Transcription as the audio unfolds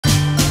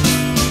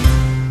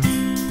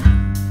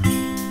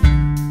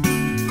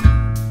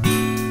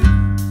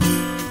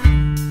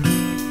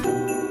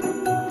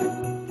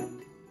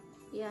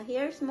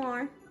There's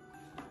more.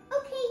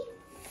 Okay.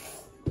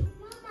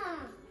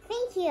 Mama.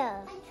 Thank you.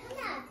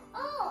 Antenna.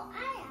 Oh, I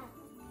am.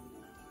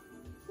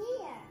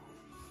 Here.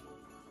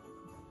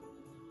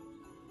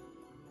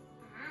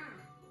 Ah.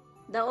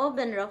 The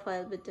oven,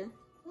 Rafael, bitte. And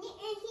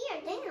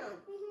here, down.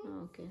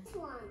 Okay. This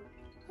one.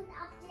 Put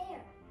up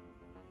there.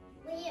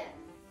 Where?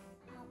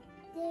 Up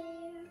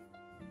there.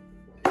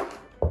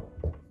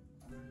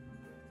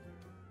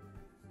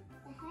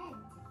 The head.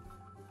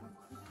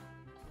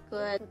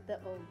 Good. Put the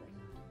oven.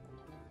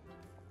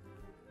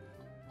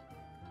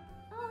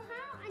 Oh,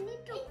 how? I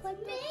need to put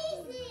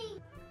amazing.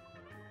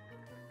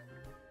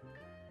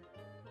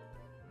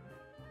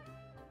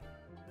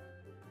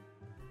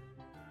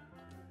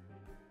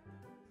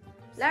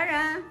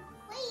 Lara.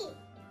 Wait.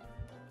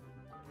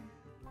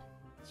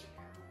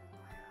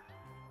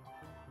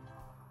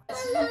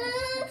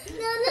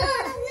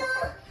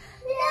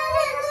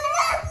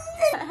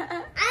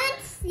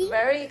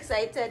 Very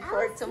excited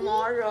for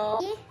tomorrow.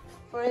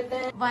 For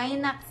the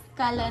Vinax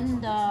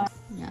calendar.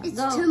 Yeah, It's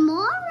go.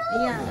 tomorrow?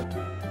 Yeah.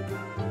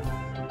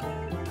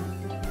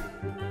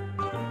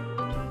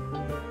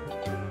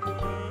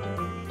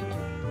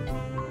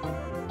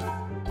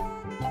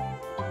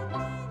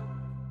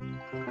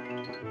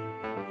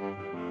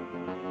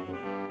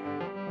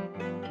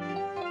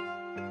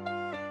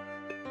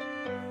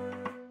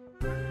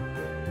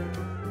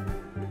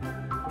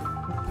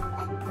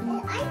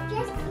 I'm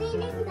just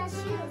cleaning the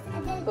shoes.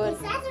 And then Good.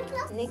 the Santa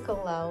Claus.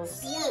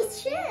 Nikolaus.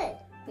 Please, should.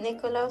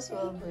 Nikolaus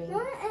will bring.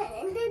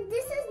 And then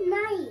this is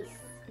nice.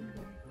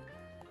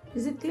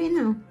 Is it clean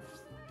now?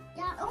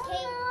 Yeah,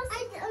 okay.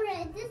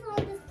 Alright, this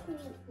one is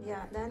clean.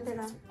 Yeah, then there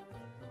are.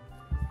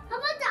 How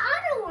about the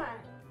other one?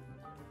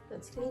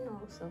 That's clean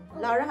also.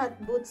 Lara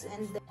had boots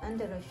and the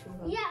under a shoe.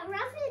 Yeah,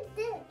 roughly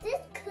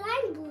this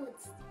climb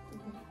boots.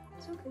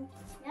 It's okay.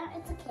 Yeah,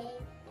 it's okay.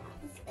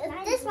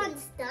 This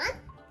one's done?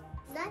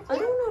 Not I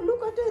yet? don't know.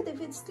 Look at it. If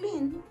it's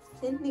clean,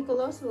 Saint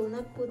Nicholas will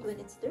not put when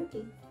it's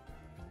dirty.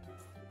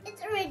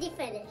 It's already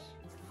finished.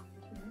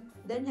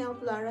 Then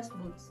help Lara's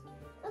boots.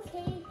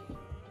 Okay.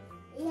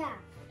 Yeah.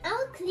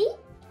 All clean?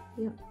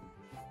 Yeah.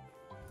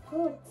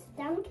 Good.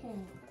 Danke.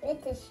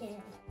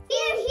 Bitteschön.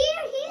 Here.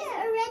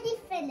 Already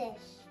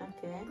finished.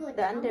 Okay. Good.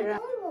 The under.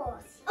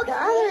 Almost. The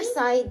other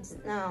sides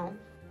now.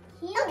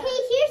 Here. Okay,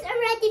 here's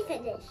already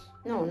finished.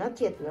 No, not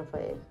yet,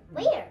 Rafael.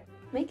 Where?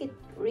 Make it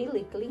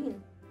really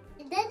clean.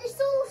 And then it's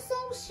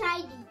so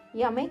shiny.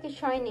 Yeah, make it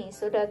shiny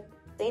so that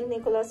Saint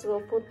Nicholas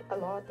will put a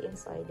lot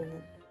inside in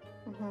it.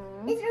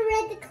 It's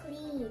already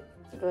clean.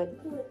 Good.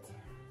 Good.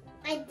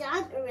 I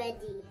done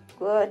already.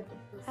 Good.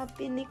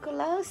 Happy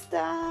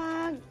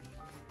Nikolaustag.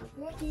 I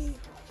need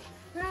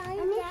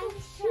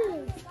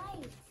shoes.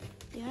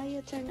 Yeah,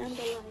 you turn on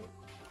the light.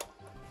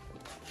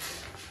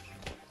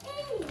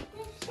 Hey,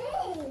 the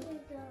shade.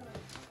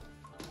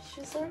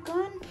 Shoes are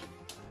gone.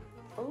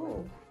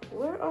 Oh,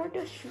 where are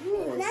the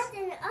shoes? Not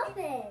in the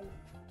oven.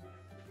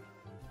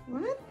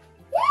 What?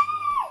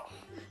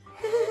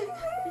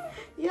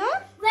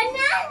 Yeah?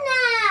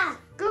 Banana.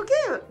 Go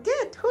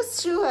get.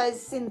 Whose shoe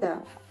has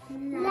Cinda?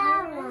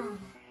 Lara.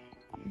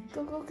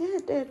 Go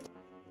get it.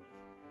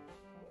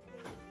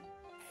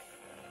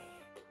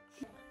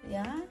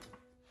 Yeah?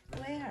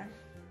 Where?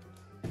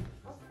 I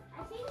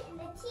think in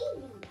the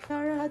TV.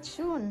 Lara had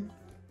shown.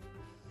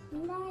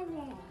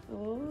 Lara.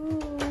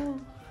 Oh,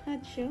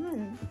 had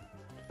shown.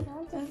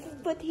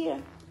 Put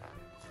here.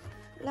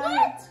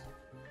 What?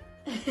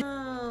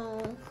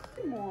 Oh,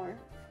 more.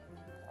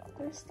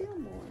 There's still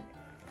more.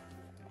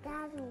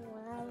 That's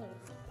one.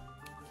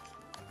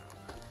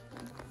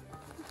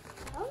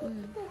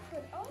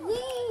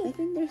 I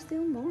think there's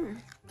still more.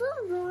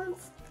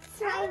 Balloons.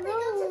 I want to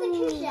go to the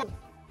kitchen.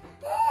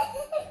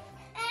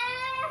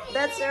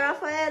 That's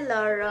Rafael,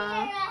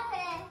 Laura.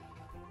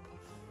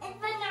 And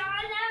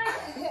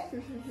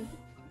banana.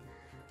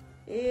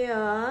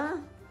 Yeah.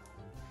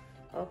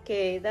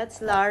 Okay,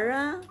 that's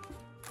Lara.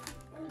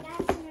 And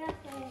that's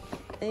Raphael.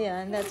 Yeah,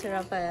 and that's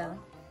Rafael.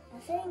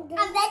 And then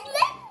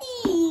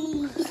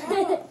Wendy.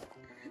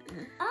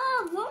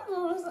 Oh,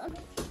 bubbles.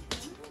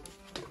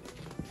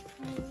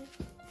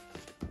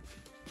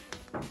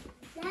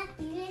 Not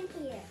even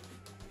here.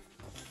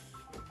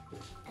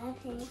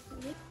 Okay.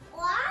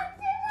 What?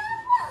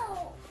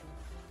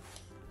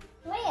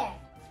 Where?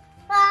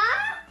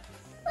 Huh?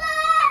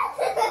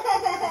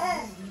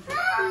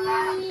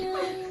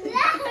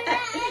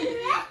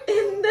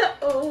 In the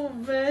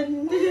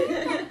oven.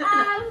 Okay,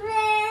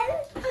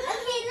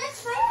 let's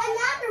try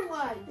another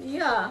one.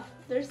 Yeah,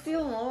 there's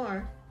still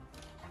more.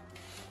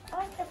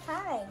 What's the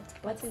pie?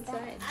 What's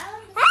inside?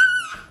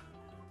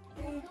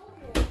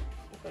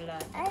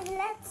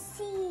 Let's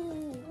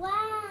see. Wow.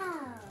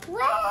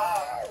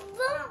 Wow,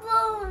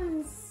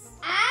 bonbons.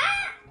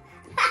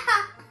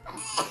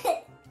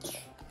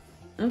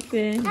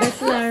 Okay,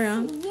 that's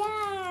Lara.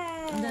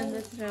 Yeah. And then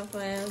that's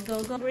Rafael.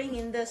 Go bring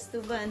in the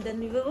stuba and then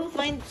we will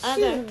find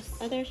Shoes.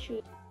 other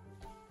shoes.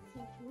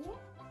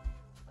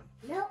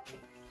 No.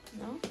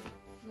 No?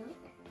 No.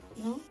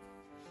 No?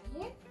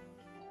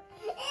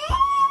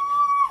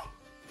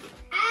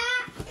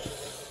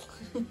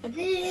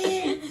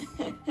 Here.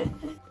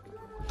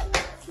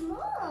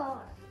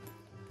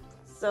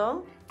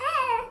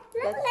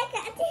 Look like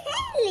a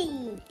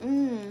Haley.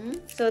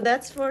 So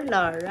that's for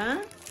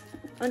Lara.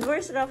 And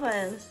where's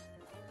Raphael's?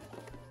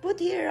 Put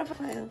here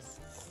Raphael's.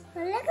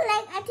 Look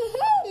like a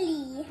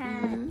Haley. I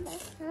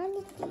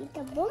need to eat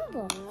the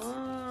bonbon.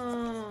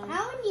 Oh. I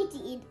need to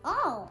eat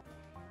all.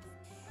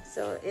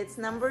 So it's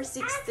number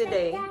 6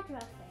 today.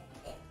 That,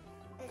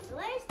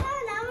 where's the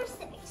number 6?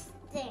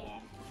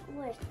 There.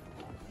 Where's the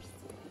number 6?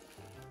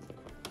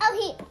 Oh,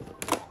 here.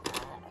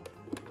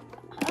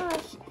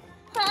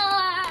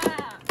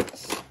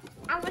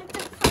 I want to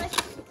push.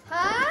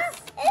 Huh?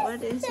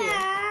 What is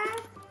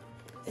it?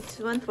 It's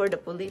one for the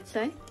police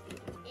side.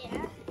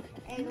 Yeah.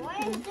 And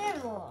what is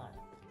that one?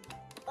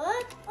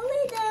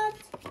 Only that.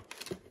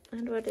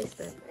 And what is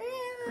that?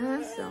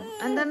 Awesome.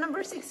 And the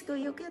number 6 go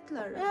you get,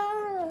 Lara.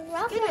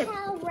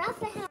 Raphael.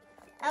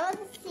 I want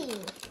to see.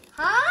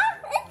 Huh?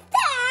 It's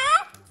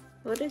that.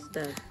 What is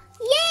that?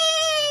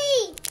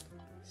 Yay!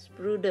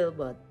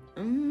 Sprudelbot.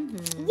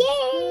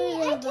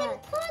 Yay! I can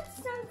put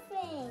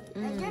something.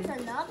 And there's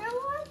another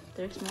one?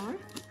 There's more?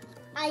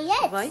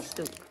 Yes. Vice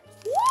took.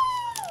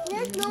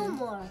 There's no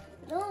more.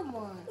 No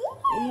more.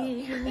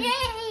 Yay!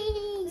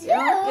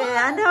 Okay,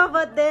 and how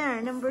about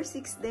there? Number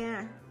 6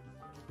 there.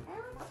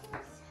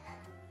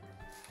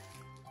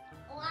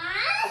 Wow!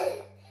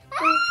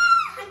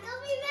 I can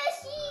be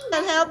messy.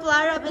 Can help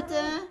Lara,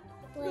 bitte?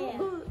 Where?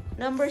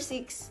 Number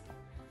 6.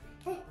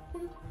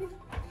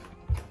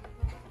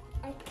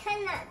 I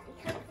cannot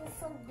because it's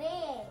so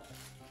big.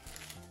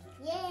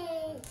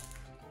 Yay!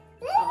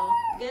 Oh,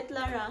 get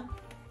Lara.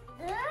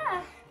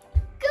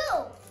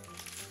 Go!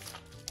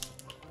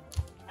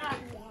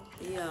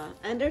 Yeah,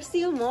 and there's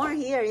still more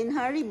here in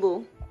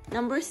Haribo.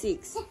 Number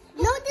 6.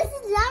 No, this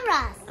is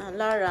Lara's.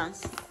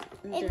 Lara's.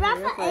 It's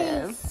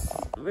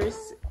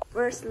Raphael's.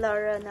 Where's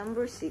Lara?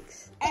 Number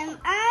 6. And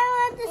I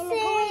want to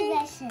say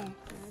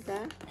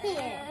Okay.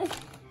 here.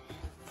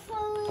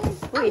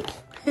 Wait.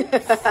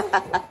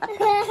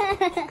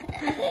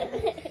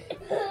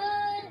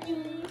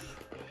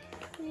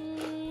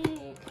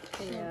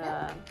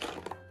 Yeah.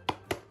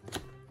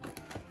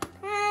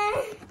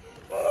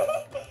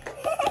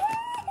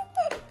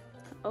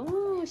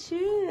 Oh,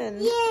 schön.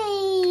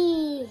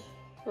 Yay!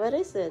 What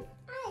is it?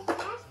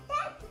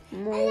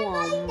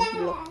 More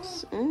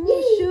blocks. Oh,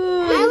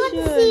 I want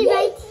to see schön.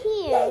 right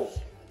here.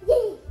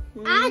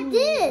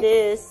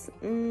 This.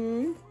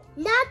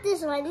 Not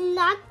this one,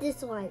 not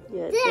this one.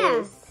 Yeah,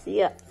 This. this.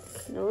 Yeah.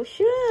 Oh,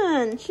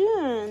 schön,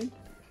 schön.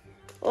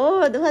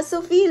 Oh, du hast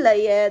so viele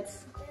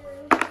jetzt.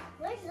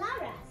 Where's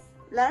Lara's?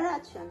 Lara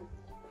hat schon.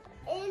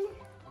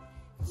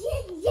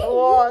 Yeah,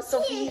 Oh,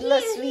 so viele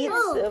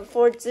sweets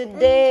for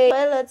today.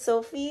 Well, at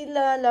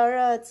Sophia,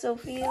 Lara at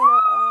Sophia.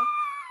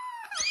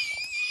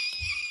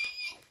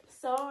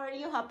 So, are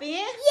you happy?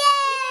 Yay!